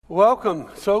Welcome.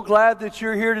 So glad that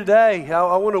you're here today.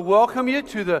 I want to welcome you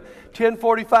to the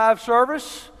 1045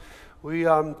 service. We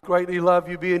greatly love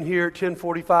you being here at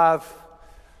 1045.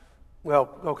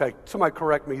 Well, okay, somebody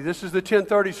correct me. This is the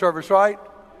 1030 service, right?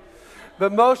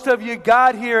 But most of you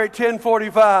got here at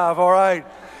 1045, all right?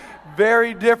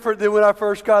 Very different than when I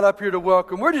first got up here to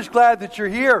welcome. We're just glad that you're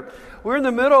here. We're in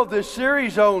the middle of this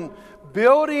series on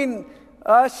building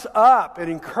us up and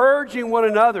encouraging one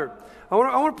another. I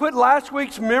want to put last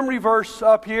week's memory verse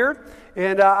up here,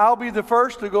 and I'll be the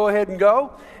first to go ahead and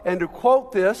go and to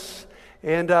quote this,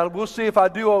 and we'll see if I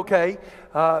do okay.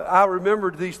 I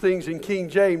remembered these things in King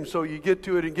James, so you get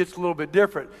to it and it gets a little bit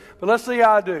different. But let's see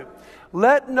how I do.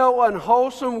 Let no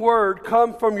unwholesome word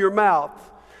come from your mouth,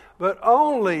 but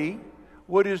only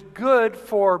what is good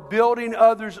for building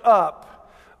others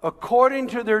up according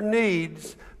to their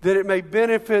needs, that it may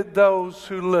benefit those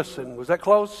who listen. Was that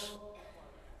close?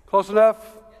 Close enough?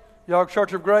 Y'all,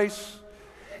 Church of Grace?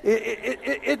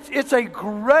 It's a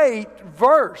great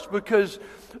verse because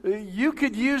you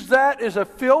could use that as a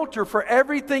filter for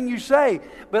everything you say.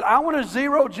 But I want to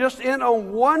zero just in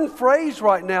on one phrase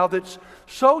right now that's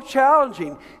so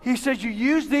challenging. He says you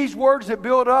use these words that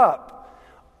build up.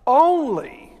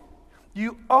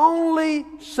 You only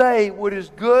say what is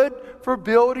good for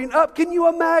building up. Can you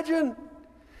imagine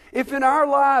if in our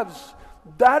lives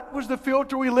that was the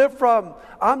filter we live from?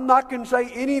 I'm not going to say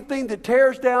anything that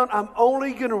tears down. I'm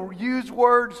only going to use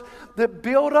words that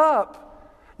build up.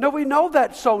 No, we know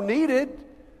that's so needed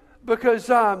because,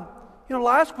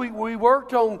 last week we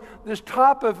worked on this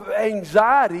top of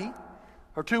anxiety,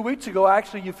 or 2 weeks ago,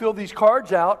 actually, you fill these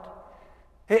cards out.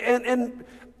 And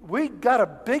we got a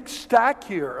big stack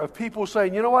here of people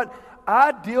saying, you know what,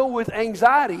 I deal with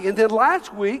anxiety. And then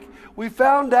last week, we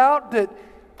found out that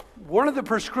one of the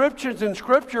prescriptions in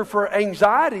Scripture for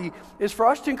anxiety is for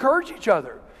us to encourage each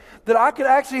other. That I could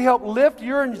actually help lift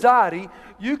your anxiety.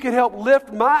 You could help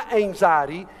lift my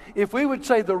anxiety if we would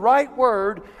say the right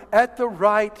word at the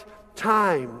right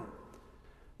time.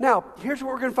 Now, here's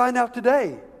what we're going to find out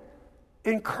today.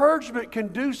 Encouragement can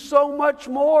do so much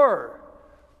more.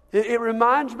 It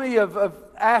reminds me of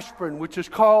aspirin, which is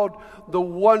called the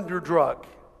wonder drug.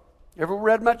 Ever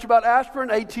read much about aspirin?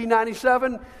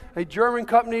 1897, a German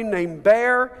company named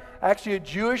Bayer, actually a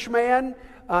Jewish man,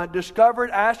 discovered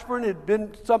aspirin. It had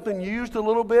been something used a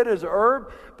little bit as a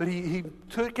herb, but he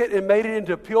took it and made it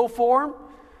into pill form.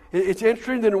 It's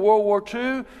interesting that in World War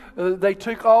II, they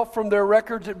took off from their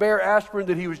records at Bayer aspirin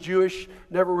that he was Jewish,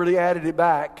 never really added it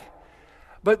back.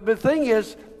 But the thing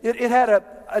is, it had an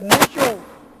initial...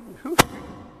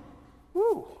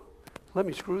 Whew. Let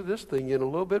me screw this thing in a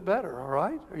little bit better, all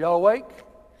right? Are y'all awake?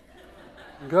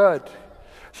 Good.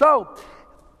 So,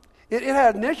 it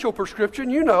had an initial prescription.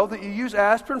 You know that you use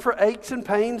aspirin for aches and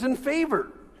pains and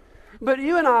fever. But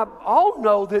you and I all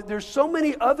know that there's so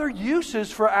many other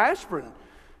uses for aspirin.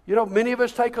 You know, many of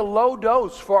us take a low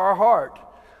dose for our heart.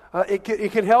 It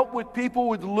can help with people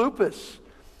with lupus.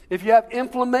 If you have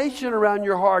inflammation around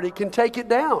your heart, it can take it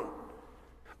down.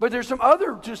 But there's some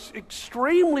other just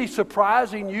extremely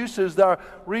surprising uses that I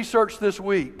researched this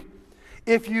week.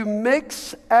 If you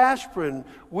mix aspirin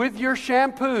with your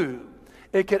shampoo,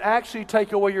 it can actually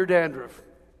take away your dandruff.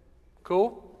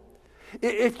 Cool?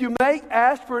 If you make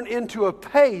aspirin into a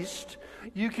paste,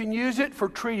 you can use it for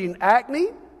treating acne.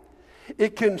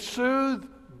 It can soothe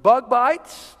bug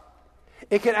bites.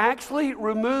 It can actually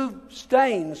remove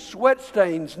stains, sweat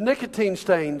stains, nicotine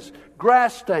stains,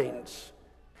 grass stains.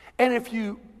 And if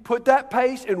you put that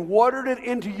paste and watered it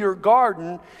into your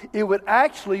garden, it would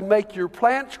actually make your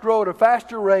plants grow at a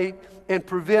faster rate and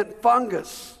prevent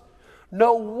fungus.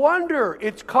 No wonder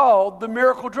it's called the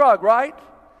miracle drug, right?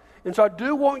 And so I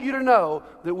do want you to know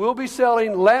that we'll be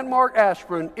selling Landmark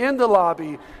aspirin in the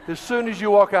lobby as soon as you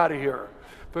walk out of here,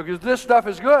 because this stuff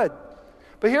is good.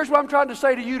 But here's what I'm trying to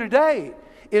say to you today,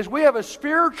 is we have a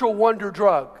spiritual wonder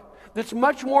drug that's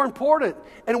much more important,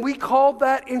 and we call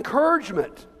that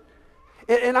encouragement.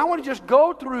 And I want to just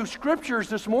go through scriptures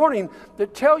this morning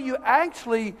that tell you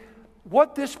actually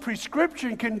what this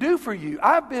prescription can do for you.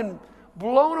 I've been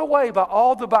blown away by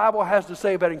all the Bible has to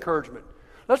say about encouragement.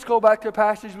 Let's go back to a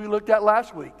passage we looked at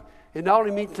last week. It not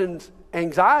only mentions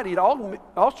anxiety, it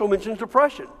also mentions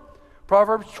depression.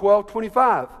 Proverbs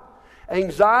 12:25.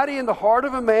 Anxiety in the heart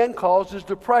of a man causes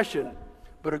depression,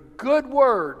 but a good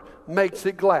word makes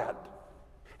it glad.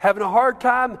 Having a hard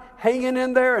time hanging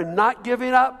in there and not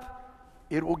giving up,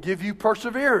 it will give you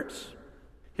perseverance.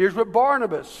 Here's what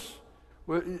Barnabas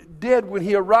did when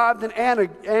he arrived in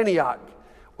Antioch.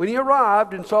 When he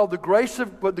arrived and saw what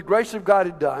the grace of God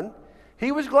had done,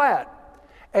 he was glad.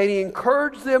 And he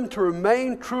encouraged them to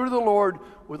remain true to the Lord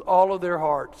with all of their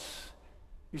hearts.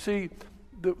 You see,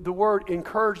 the word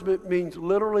encouragement means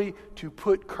literally to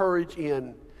put courage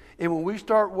in. And when we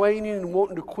start waning and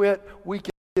wanting to quit, we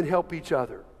can help each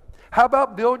other. How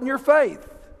about building your faith?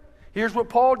 Here's what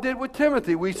Paul did with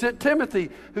Timothy. We sent Timothy,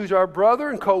 who's our brother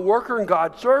and co-worker in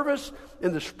God's service,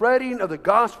 in the spreading of the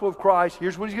gospel of Christ.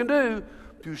 Here's what he's going to do: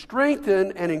 to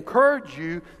strengthen and encourage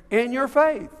you in your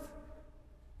faith.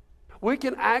 We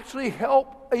can actually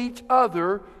help each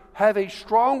other have a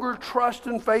stronger trust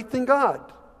and faith in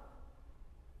God.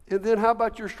 And then how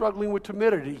about you're struggling with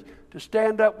timidity? To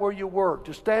stand up where you work,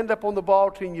 to stand up on the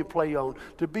ball team you play on,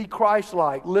 to be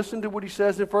Christ-like. Listen to what he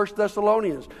says in 1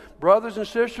 Thessalonians. Brothers and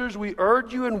sisters, we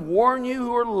urge you and warn you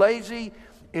who are lazy,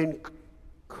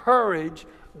 encourage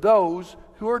those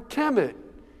who are timid.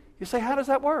 You say, how does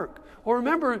that work? Well,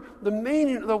 remember, the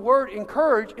meaning of the word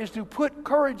encourage is to put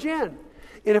courage in.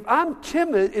 And if I'm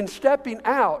timid in stepping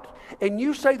out and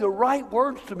you say the right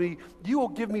words to me, you will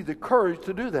give me the courage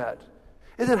to do that.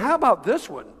 And then how about this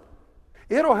one?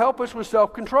 It'll help us with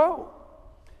self-control.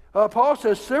 Paul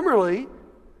says, similarly,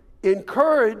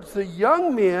 encourage the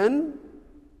young men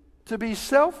to be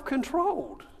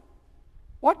self-controlled.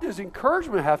 What does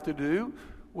encouragement have to do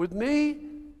with me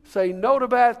saying no to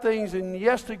bad things and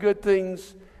yes to good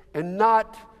things and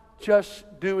not just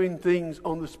doing things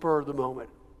on the spur of the moment?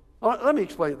 Let me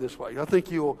explain it this way. I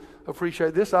think you'll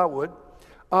appreciate this. I would.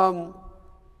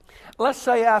 Let's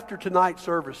say after tonight's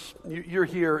service, you're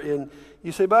here and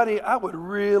you say, buddy, I would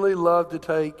really love to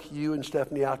take you and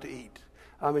Stephanie out to eat.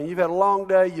 I mean, you've had a long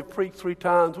day. You've preached 3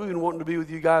 times. We've been wanting to be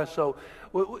with you guys. So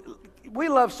we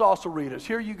love Salsaritas.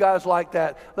 Here you guys like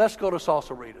that. Let's go to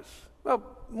Salsaritas. Well,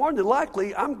 more than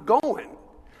likely, I'm going.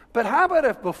 But how about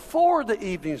if before the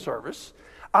evening service,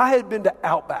 I had been to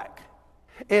Outback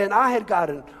and I had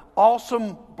got an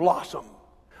awesome blossom.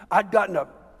 I'd gotten a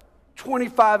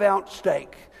 25-ounce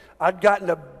steak. I'd gotten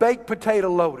a baked potato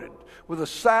loaded with a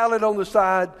salad on the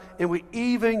side, and we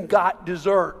even got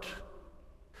dessert.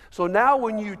 So now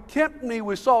when you tempt me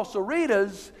with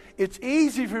Salsaritas, it's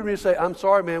easy for me to say, I'm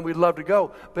sorry, man, we'd love to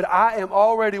go. But I am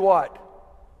already what?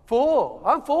 Full.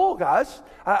 I'm full, guys.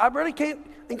 I really can't.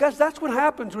 And guys, that's what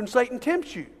happens when Satan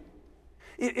tempts you.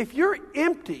 If you're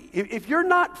empty, if you're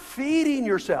not feeding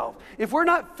yourself, if we're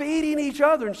not feeding each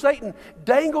other and Satan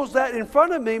dangles that in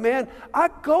front of me, man, I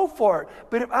go for it.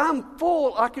 But if I'm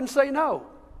full, I can say no.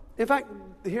 In fact,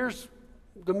 here's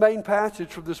the main passage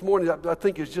from this morning that I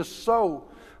think is just so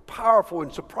powerful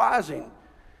and surprising.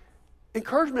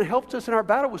 Encouragement helps us in our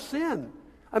battle with sin.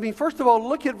 I mean, first of all,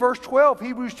 look at verse 12,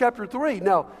 Hebrews chapter 3.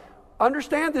 Now,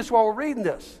 understand this while we're reading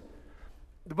this.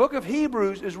 The book of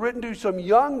Hebrews is written to some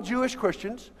young Jewish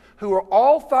Christians who are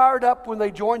all fired up when they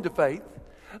joined the faith.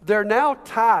 They're now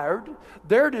tired.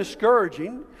 They're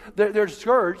discouraging. They're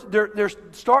discouraged. They're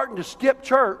starting to skip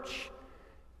church.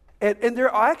 And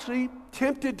they're actually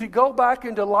tempted to go back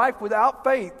into life without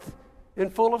faith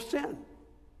and full of sin.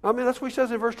 I mean, that's what he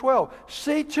says in verse 12.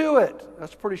 See to it.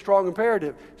 That's a pretty strong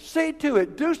imperative. See to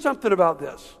it. Do something about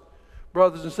this,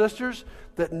 brothers and sisters,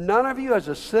 that none of you has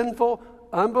a sinful,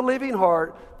 unbelieving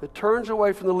heart that turns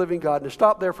away from the living God. Now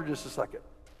stop there for just a second.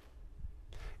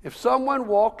 If someone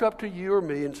walked up to you or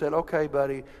me and said, okay,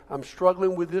 buddy, I'm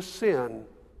struggling with this sin,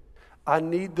 I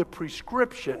need the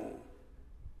prescription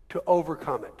to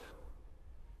overcome it.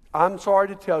 I'm sorry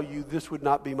to tell you, this would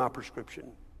not be my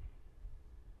prescription.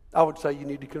 I would say you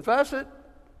need to confess it.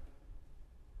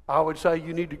 I would say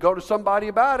you need to go to somebody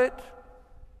about it.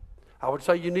 I would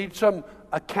say you need some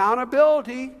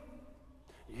accountability.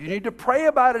 You need to pray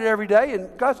about it every day.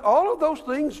 And guys, all of those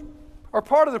things are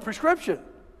part of the prescription.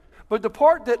 But the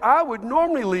part that I would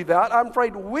normally leave out, I'm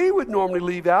afraid we would normally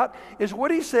leave out, is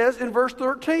what he says in verse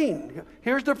 13.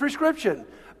 Here's the prescription.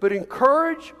 But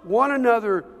encourage one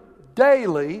another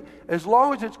daily, as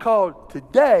long as it's called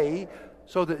today,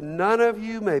 so that none of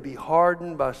you may be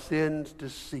hardened by sin's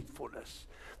deceitfulness.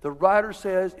 The writer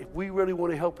says if we really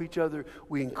want to help each other,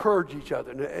 we encourage each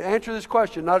other. Now, answer this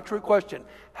question, not a trick question.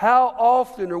 How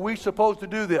often are we supposed to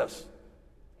do this?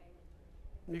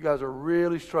 You guys are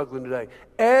really struggling today.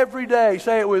 Every day,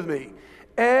 say it with me.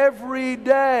 Every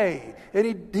day. And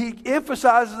he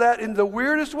emphasizes that in the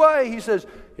weirdest way. He says,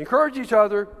 encourage each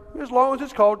other as long as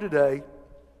it's called today.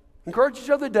 Encourage each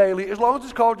other daily as long as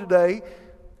it's called today.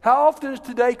 How often is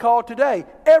today called today?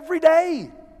 Every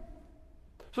day.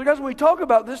 So guys, when we talk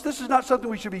about this is not something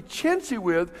we should be chintzy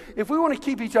with. If we want to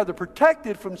keep each other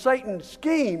protected from Satan's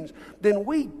schemes, then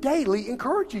we daily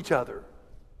encourage each other.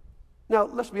 Now,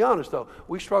 let's be honest though,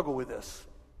 we struggle with this.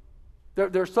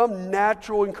 There's some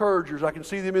natural encouragers. I can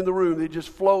see them in the room. It just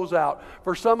flows out.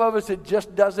 For some of us, it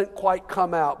just doesn't quite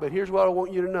come out. But here's what I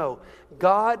want you to know.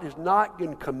 God is not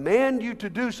going to command you to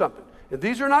do something. And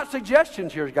these are not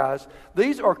suggestions here, guys.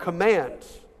 These are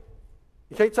commands.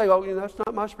 You can't say, oh, that's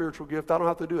not my spiritual gift. I don't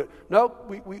have to do it. No,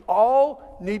 we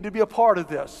all need to be a part of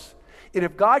this. And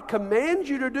if God commands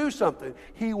you to do something,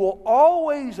 He will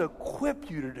always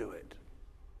equip you to do it.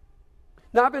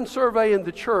 Now, I've been surveying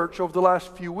the church over the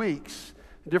last few weeks,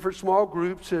 different small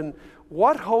groups, and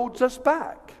what holds us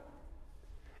back?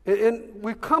 And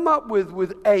we've come up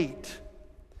with 8.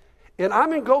 And I'm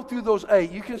going to go through those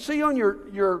 8. You can see on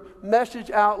your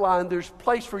message outline, there's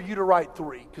place for you to write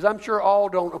 3, because I'm sure all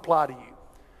don't apply to you.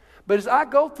 But as I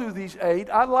go through these 8,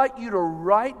 I'd like you to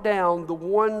write down the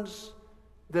ones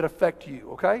that affect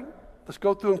you, okay? Let's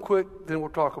go through them quick, then we'll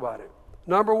talk about it.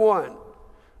 Number 1.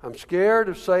 I'm scared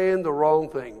of saying the wrong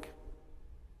thing.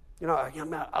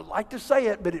 I'd like to say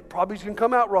it, but it probably is going to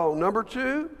come out wrong. Number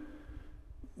 2,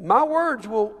 my words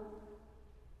will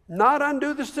not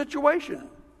undo the situation.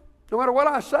 No matter what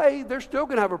I say, they're still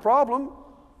going to have a problem.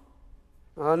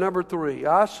 Number 3,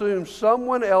 I assume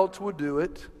someone else would do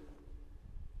it.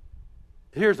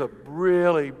 Here's a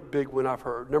really big one I've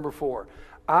heard. Number 4,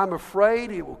 I'm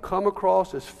afraid it will come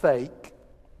across as fake.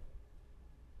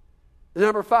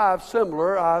 Number 5,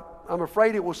 similar, I'm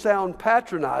afraid it will sound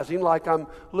patronizing, like I'm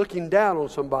looking down on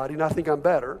somebody and I think I'm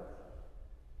better.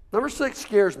 Number 6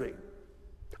 scares me.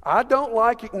 I don't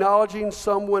like acknowledging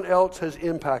someone else has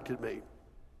impacted me.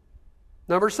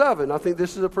 Number 7, I think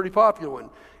this is a pretty popular one.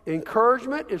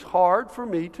 Encouragement is hard for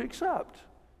me to accept.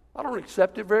 I don't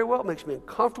accept it very well. It makes me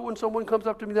uncomfortable when someone comes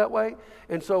up to me that way,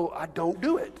 and so I don't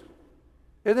do it.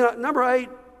 And then number 8,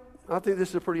 I think this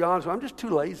is a pretty honest one. I'm just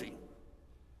too lazy.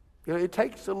 It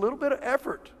takes a little bit of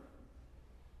effort.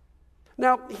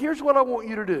 Now, here's what I want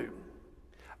you to do.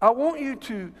 I want you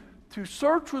to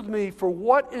search with me for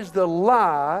what is the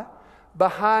lie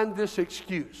behind this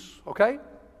excuse, okay?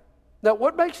 Now,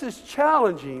 what makes this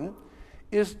challenging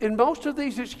is in most of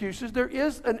these excuses, there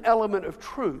is an element of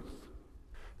truth.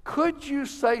 Could you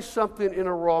say something in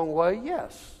a wrong way?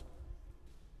 Yes.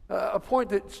 A point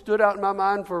that stood out in my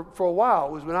mind for a while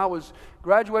was when I was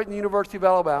graduating the University of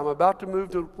Alabama, about to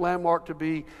move to Landmark to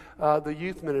be the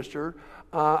youth minister.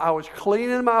 I was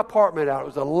cleaning my apartment out. It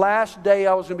was the last day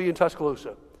I was going to be in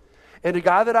Tuscaloosa. And the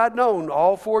guy that I'd known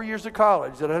all 4 years of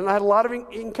college, that I had a lot of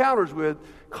encounters with,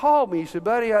 called me. He said,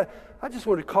 buddy, I just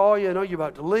wanted to call you. I know you're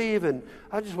about to leave, and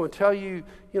I just want to tell you,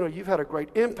 you've had a great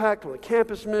impact on the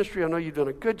campus ministry. I know you've done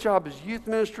a good job as youth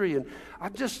ministry, and I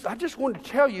just wanted to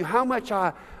tell you how much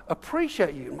I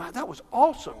appreciate you. Man, that was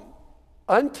awesome.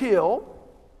 Until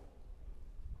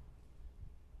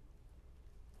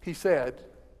he said,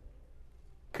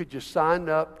 could you sign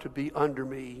up to be under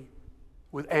me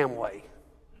with Amway?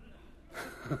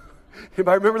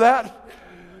 Anybody remember that?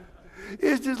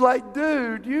 It's just like,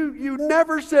 dude, you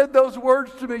never said those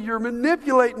words to me. You're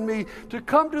manipulating me to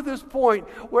come to this point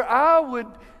where I would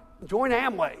join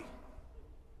Amway.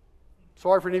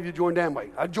 Sorry for any of you who joined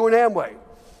Amway. I'd join Amway.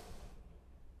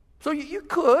 So you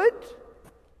could.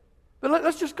 But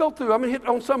let's just go through. I'm going to hit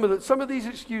on some of these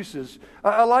excuses.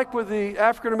 I like what the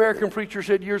African-American preacher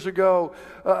said years ago,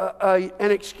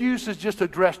 an excuse is just a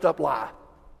dressed-up lie.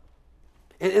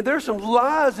 And there's some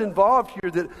lies involved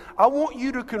here that I want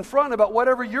you to confront about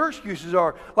whatever your excuses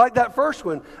are. Like that first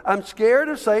one, I'm scared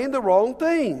of saying the wrong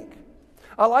thing.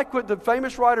 I like what the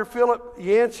famous writer Philip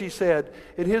Yancey said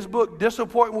in his book,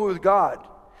 Disappointment with God.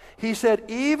 He said,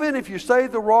 even if you say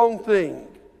the wrong thing,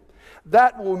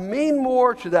 that will mean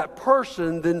more to that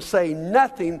person than saying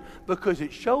nothing, because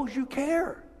it shows you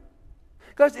care.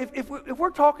 Guys, if we're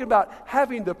talking about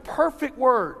having the perfect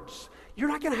words, you're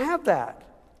not going to have that.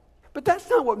 But that's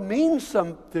not what means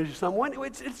something to someone.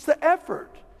 It's the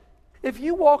effort. If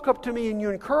you walk up to me and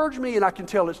you encourage me and I can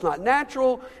tell it's not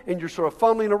natural and you're sort of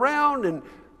fumbling around, and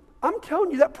I'm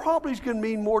telling you that probably is going to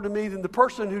mean more to me than the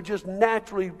person who just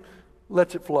naturally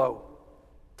lets it flow.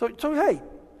 So hey,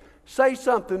 say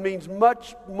something means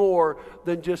much more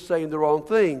than just saying the wrong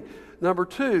thing. Number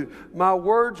 2, my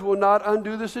words will not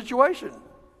undo the situation.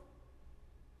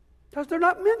 Because they're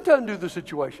not meant to undo the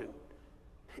situation.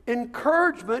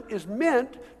 Encouragement is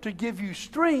meant to give you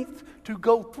strength to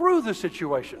go through the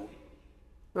situation.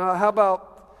 Now, how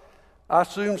about, I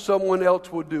assume someone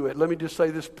else will do it? Let me just say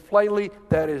this plainly,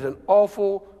 that is an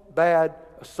awful bad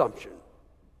assumption.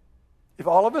 If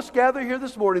all of us gather here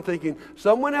this morning thinking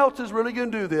someone else is really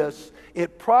going to do this,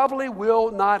 it probably will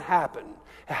not happen.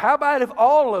 How about if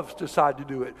all of us decide to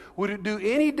do it? Would it do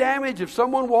any damage if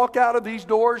someone walked out of these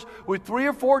doors with 3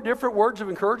 or 4 different words of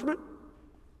encouragement?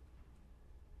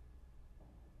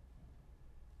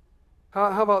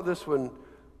 How about this one?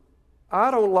 I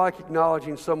don't like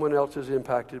acknowledging someone else has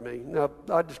impacted me. Now,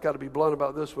 I just got to be blunt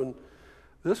about this one.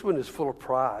 This one is full of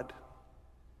pride.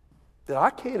 That I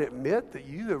can't admit that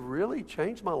you have really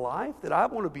changed my life, that I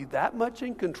want to be that much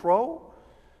in control.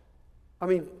 I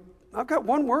mean, I've got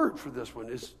one word for this one,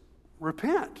 is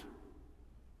repent.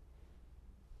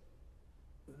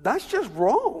 That's just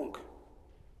wrong.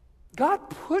 God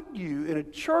put you in a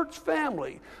church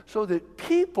family so that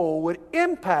people would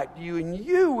impact you and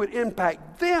you would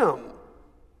impact them.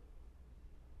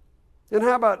 And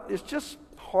how about, it's just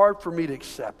hard for me to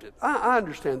accept it. I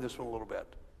understand this one a little bit.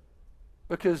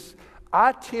 Because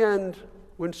I tend,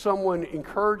 when someone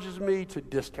encourages me, to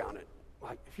discount it.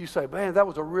 Like, if you say, man, that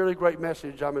was a really great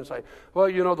message, I'm going to say, well,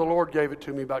 you know, the Lord gave it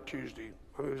to me about Tuesday.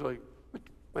 I mean, it's like, it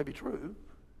may be true.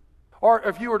 Or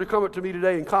if you were to come up to me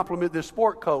today and compliment this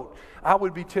sport coat, I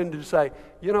would be tempted to say,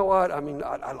 you know what, I mean,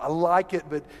 I like it,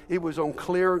 but it was on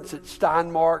clearance at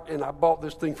Steinmark, and I bought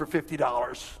this thing for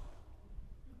 $50.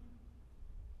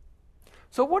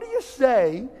 So what do you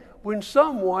say when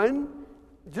someone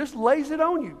just lays it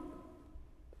on you?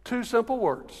 2 simple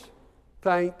words.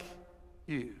 Thank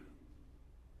you.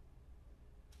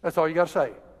 That's all you got to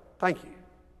say. Thank you.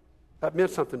 That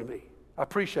meant something to me. I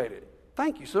appreciate it.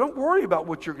 Thank you. So don't worry about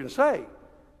what you're going to say.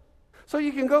 So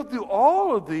you can go through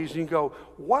all of these and go,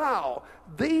 wow,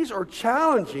 these are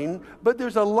challenging, but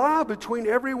there's a lie behind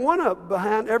every one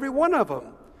of them.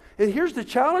 And here's the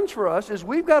challenge for us is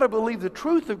we've got to believe the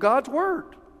truth of God's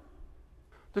Word.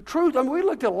 The truth, I mean, we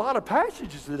looked at a lot of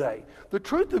passages today. The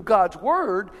truth of God's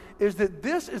Word is that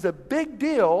this is a big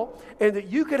deal and that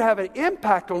you could have an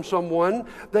impact on someone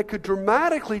that could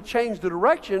dramatically change the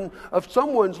direction of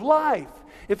someone's life.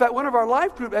 In fact, one of our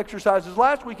life group exercises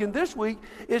last week and this week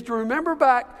is to remember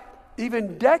back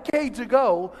even decades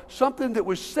ago something that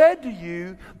was said to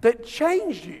you that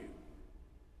changed you.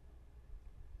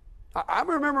 I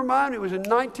remember mine, it was in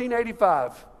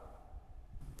 1985.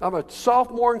 I'm a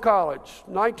sophomore in college,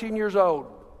 19 years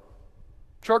old.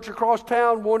 Church across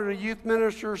town wanted a youth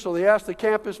minister, so they asked the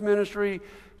campus ministry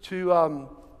to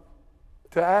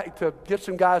get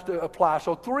some guys to apply.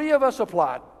 So 3 of us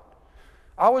applied.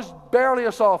 I was barely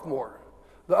a sophomore.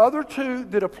 The other 2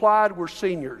 that applied were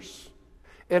seniors.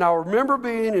 And I remember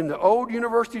being in the old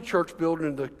university church building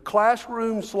in the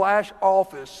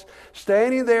classroom/office,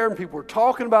 standing there, and people were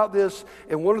talking about this.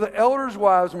 And one of the elders'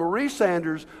 wives, Marie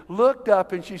Sanders, looked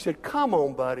up and she said, "Come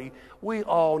on, buddy. We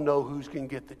all know who's going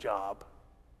to get the job."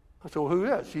 I said, "Well, who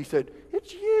is?" She said,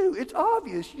 "It's you. It's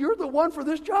obvious. You're the one for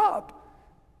this job."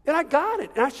 And I got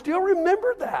it. And I still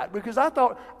remember that because I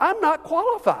thought, I'm not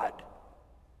qualified.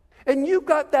 And you've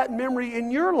got that memory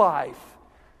in your life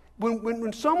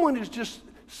when someone has just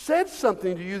said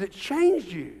something to you that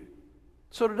changed you.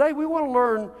 So today we want to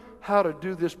learn how to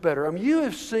do this better. I mean, you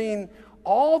have seen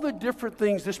all the different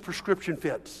things this prescription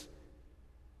fits.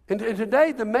 And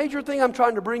today the major thing I'm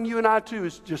trying to bring you and I to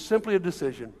is just simply a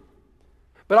decision.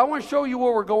 But I want to show you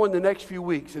where we're going the next few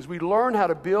weeks as we learn how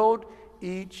to build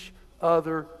each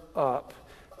other up.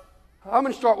 I'm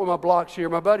going to start with my blocks here.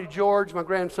 My buddy George, my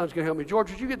grandson's going to help me. George,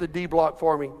 would you get the D block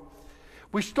for me?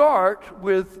 We start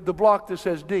with the block that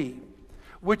says D,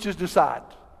 which is decide.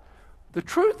 The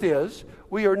truth is,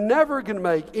 we are never going to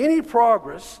make any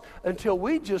progress until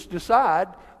we just decide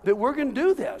that we're going to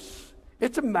do this.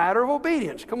 It's a matter of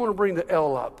obedience. Come on and bring the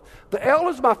L up. The L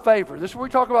is my favorite. This is what we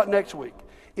talk about next week.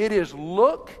 It is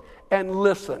look and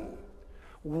listen.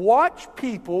 Watch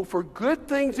people for good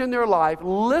things in their life.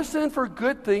 Listen for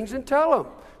good things and tell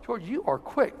them. George, you are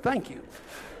quick. Thank you.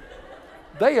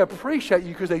 They appreciate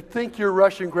you because they think you're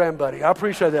Russian grandbuddy. I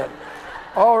appreciate that.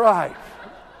 All right.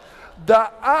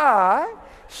 The I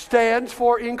stands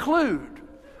for include,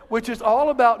 which is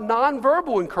all about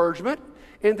nonverbal encouragement,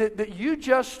 and that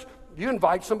you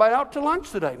invite somebody out to lunch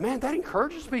today. Man, that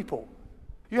encourages people.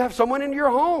 You have someone in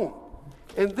your home.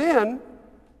 And then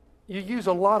you use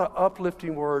a lot of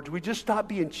uplifting words. We just stop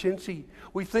being chintzy.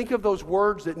 We think of those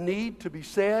words that need to be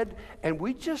said, and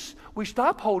we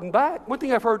stop holding back. One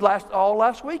thing I've heard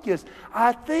last week is,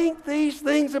 I think these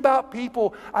things about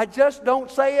people, I just don't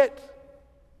say it.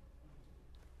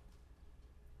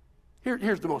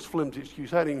 Here's the most flimsy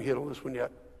excuse. I hadn't even hit on this one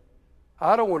yet.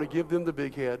 I don't want to give them the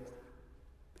big head.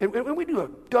 And we do a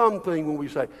dumb thing when we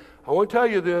say, I want to tell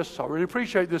you this, I really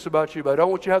appreciate this about you, but I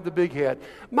don't want you to have the big head.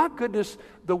 My goodness,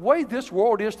 the way this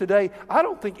world is today, I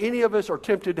don't think any of us are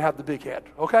tempted to have the big head,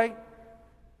 okay?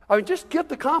 I mean, just give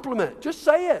the compliment. Just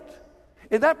say it.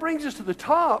 And that brings us to the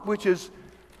top, which is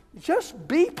just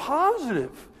be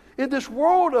positive. In this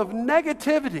world of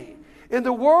negativity, in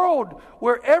the world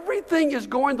where everything is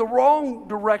going the wrong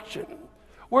direction,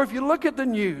 where if you look at the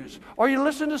news, or you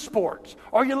listen to sports,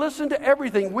 or you listen to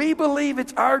everything, we believe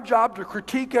it's our job to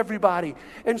critique everybody.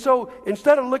 And so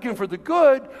instead of looking for the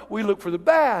good, we look for the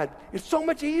bad. It's so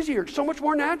much easier, so much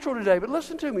more natural today. But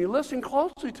listen to me, listen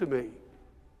closely to me.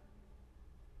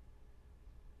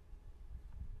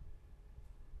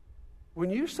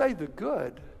 When you say the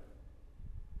good,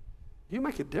 you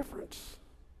make a difference.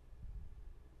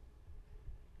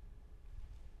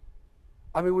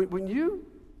 I mean, when you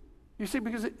see,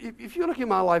 because if you look at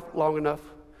my life long enough,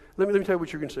 let me tell you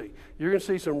what you're going to see. You're going to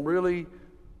see some really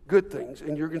good things,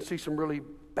 and you're going to see some really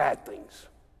bad things.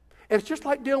 And it's just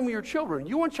like dealing with your children.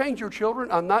 You want to change your children?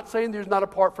 I'm not saying there's not a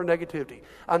part for negativity.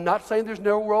 I'm not saying there's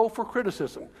no role for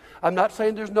criticism. I'm not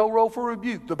saying there's no role for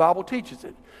rebuke. The Bible teaches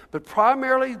it. But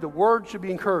primarily, the word should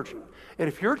be encouraging. And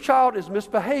if your child is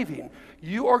misbehaving,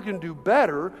 you are going to do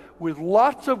better with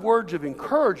lots of words of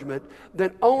encouragement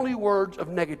than only words of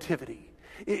negativity.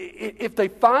 If they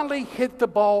finally hit the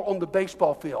ball on the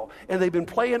baseball field and they've been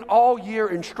playing all year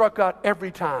and struck out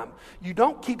every time, you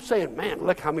don't keep saying, man,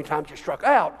 look how many times you struck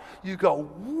out. You go,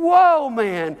 whoa,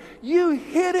 man, you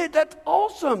hit it. That's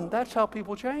awesome. That's how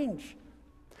people change.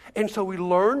 And so we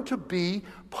learn to be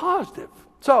positive.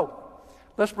 So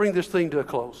let's bring this thing to a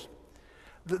close.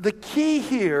 The key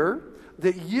here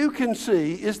that you can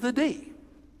see is the D.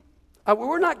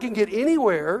 We're not going to get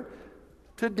anywhere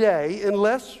today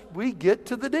unless we get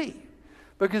to the D.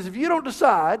 Because if you don't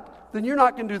decide, then you're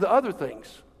not going to do the other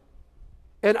things.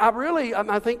 And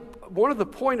I think one of the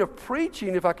point of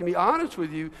preaching, if I can be honest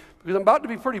with you, because I'm about to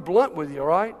be pretty blunt with you, all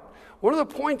right? One of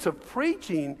the points of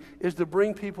preaching is to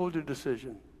bring people to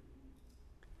decision.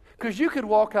 Because you could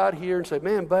walk out here and say,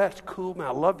 man, that's cool, man,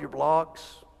 I love your blogs.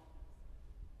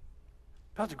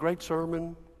 That's a great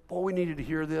sermon. Boy, we needed to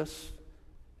hear this.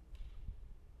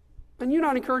 And you're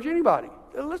not encouraging anybody.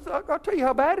 Listen, I'll tell you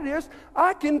how bad it is.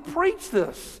 I can preach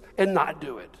this and not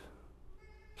do it.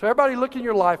 So everybody look in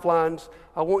your lifelines.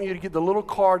 I want you to get the little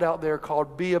card out there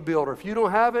called Be a Builder. If you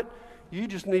don't have it, you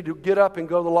just need to get up and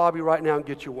go to the lobby right now and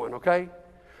get you one, okay?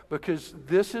 Because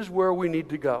this is where we need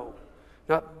to go.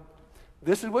 Now,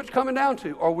 this is what's coming down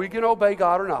to. Are we going to obey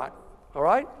God or not? All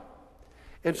right?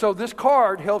 And so this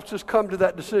card helps us come to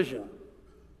that decision.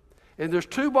 And there's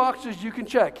 2 boxes you can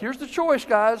check. Here's the choice,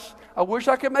 guys. I wish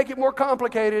I could make it more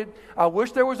complicated. I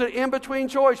wish there was an in-between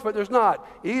choice, but there's not.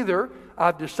 Either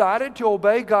I've decided to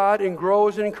obey God and grow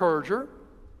as an encourager,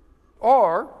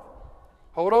 or,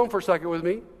 hold on for a second with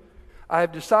me, I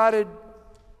have decided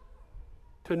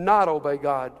to not obey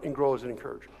God and grow as an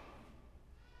encourager.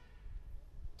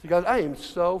 See, guys, I am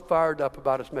so fired up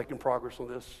about us making progress on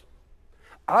this.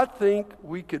 I think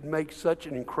we could make such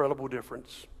an incredible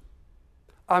difference.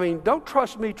 I mean, don't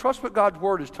trust me. Trust what God's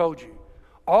Word has told you.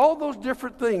 All those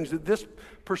different things that this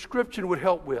prescription would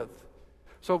help with.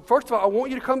 So first of all, I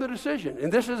want you to come to a decision.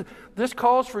 And this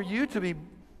calls for you to be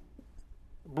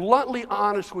bluntly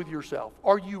honest with yourself.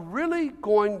 Are you really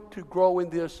going to grow in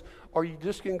this? Or are you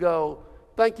just going to go,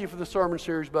 thank you for the sermon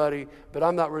series, buddy, but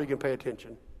I'm not really going to pay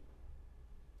attention?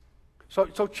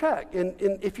 So check. And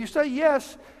if you say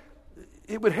yes,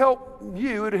 it would help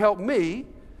you, it would help me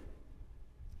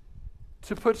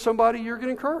to put somebody you're going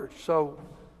to encourage. So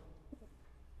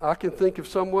I can think of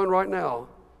someone right now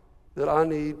that I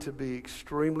need to be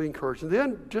extremely encouraged. And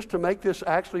then, just to make this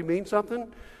actually mean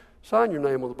something, sign your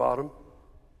name on the bottom.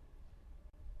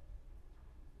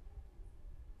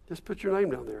 Just put your name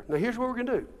down there. Now, here's what we're going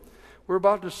to do. We're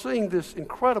about to sing this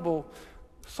incredible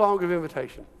song of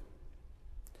invitation.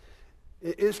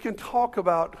 It's going to talk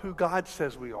about who God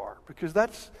says we are, because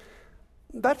that's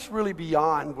really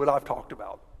beyond what I've talked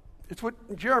about. It's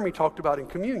what Jeremy talked about in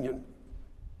communion.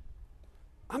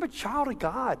 I'm a child of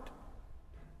God.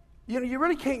 You know, you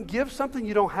really can't give something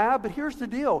you don't have, but here's the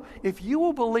deal. If you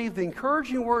will believe the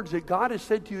encouraging words that God has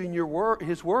said to you in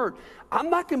His Word, I'm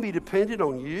not going to be dependent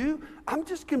on you. I'm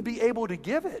just going to be able to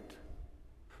give it.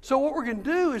 So what we're going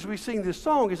to do as we sing this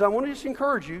song is I want to just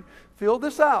encourage you, fill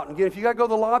this out. And again, if you got to go to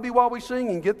the lobby while we sing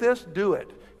and get this, do it.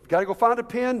 If you got to go find a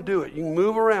pen, do it. You can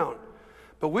move around.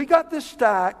 But we got this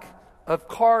stack of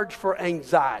cards for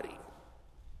anxiety.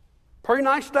 Pretty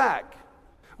nice stack.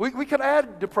 We could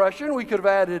add depression. We could have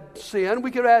added sin.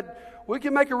 We could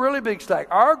make a really big stack.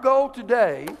 Our goal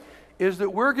today is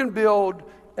that we're going to build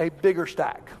a bigger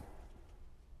stack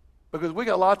because we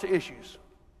got lots of issues.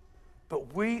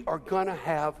 But we are going to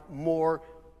have more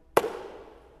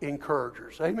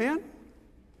encouragers. Amen?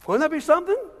 Wouldn't that be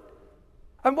something?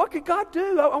 And what could God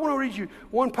do? I want to read you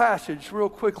one passage real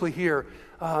quickly here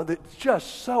that's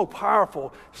just so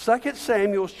powerful. 2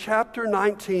 Samuel chapter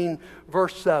 19,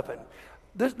 verse 7.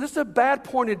 This is a bad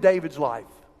point in David's life.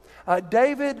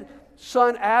 David's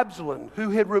son Absalom, who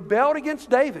had rebelled against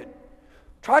David,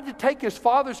 tried to take his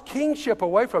father's kingship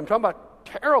away from him. Talking about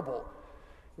terrible.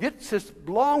 Gets his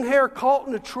long hair caught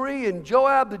in a tree, and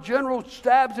Joab, the general,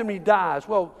 stabs him and he dies.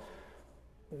 Well,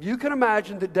 you can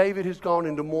imagine that David has gone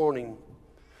into mourning.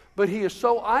 But he has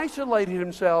so isolated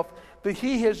himself that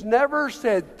he has never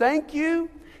said thank you.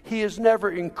 He has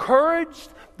never encouraged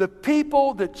the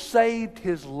people that saved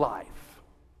his life.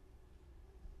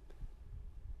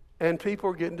 And people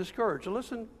are getting discouraged.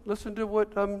 Listen to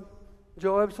what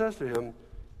Joab says to him.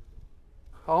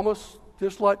 Almost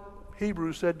just like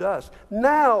Hebrews said to us.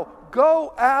 Now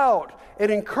go out and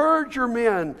encourage your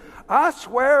men. I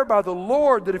swear by the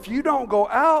Lord that if you don't go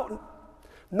out,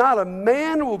 not a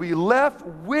man will be left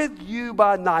with you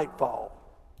by nightfall.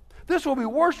 This will be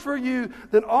worse for you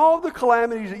than all the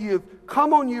calamities that you have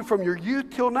come on you from your youth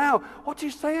till now. What's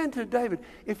he saying to David?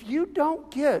 If you don't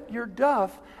get your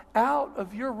duff out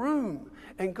of your room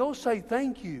and go say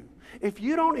thank you, if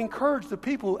you don't encourage the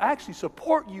people who actually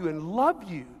support you and love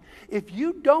you, if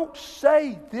you don't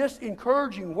say this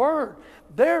encouraging word,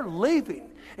 they're leaving.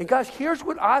 And guys, here's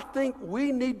what I think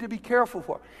we need to be careful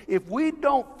for. If we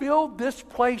don't fill this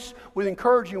place with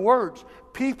encouraging words,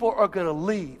 people are going to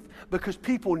leave because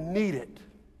people need it.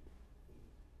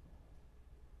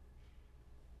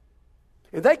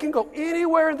 And they can go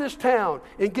anywhere in this town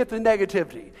and get the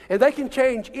negativity. And they can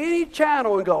change any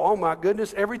channel and go, oh my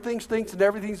goodness, everything stinks and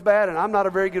everything's bad and I'm not a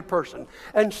very good person.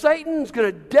 And Satan's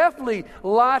going to definitely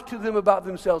lie to them about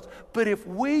themselves. But if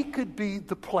we could be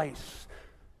the place,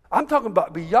 I'm talking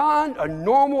about beyond a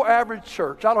normal average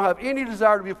church. I don't have any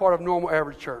desire to be a part of a normal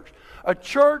average church. A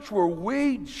church where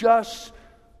we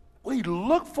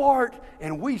look for it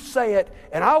and we say it.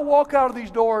 And I walk out of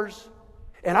these doors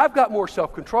and I've got more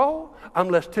self-control. I'm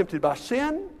less tempted by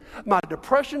sin. My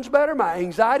depression's better. My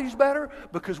anxiety's better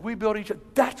because we build each other.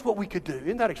 That's what we could do.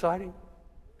 Isn't that exciting?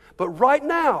 But right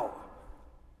now,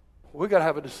 we got to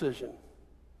have a decision.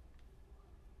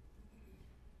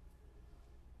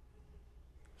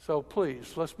 So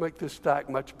please, let's make this stack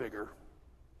much bigger.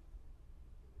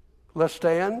 Let's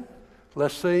stand.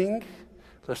 Let's sing.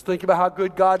 Let's think about how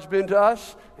good God's been to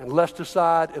us. And let's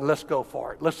decide and let's go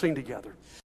for it. Let's sing together.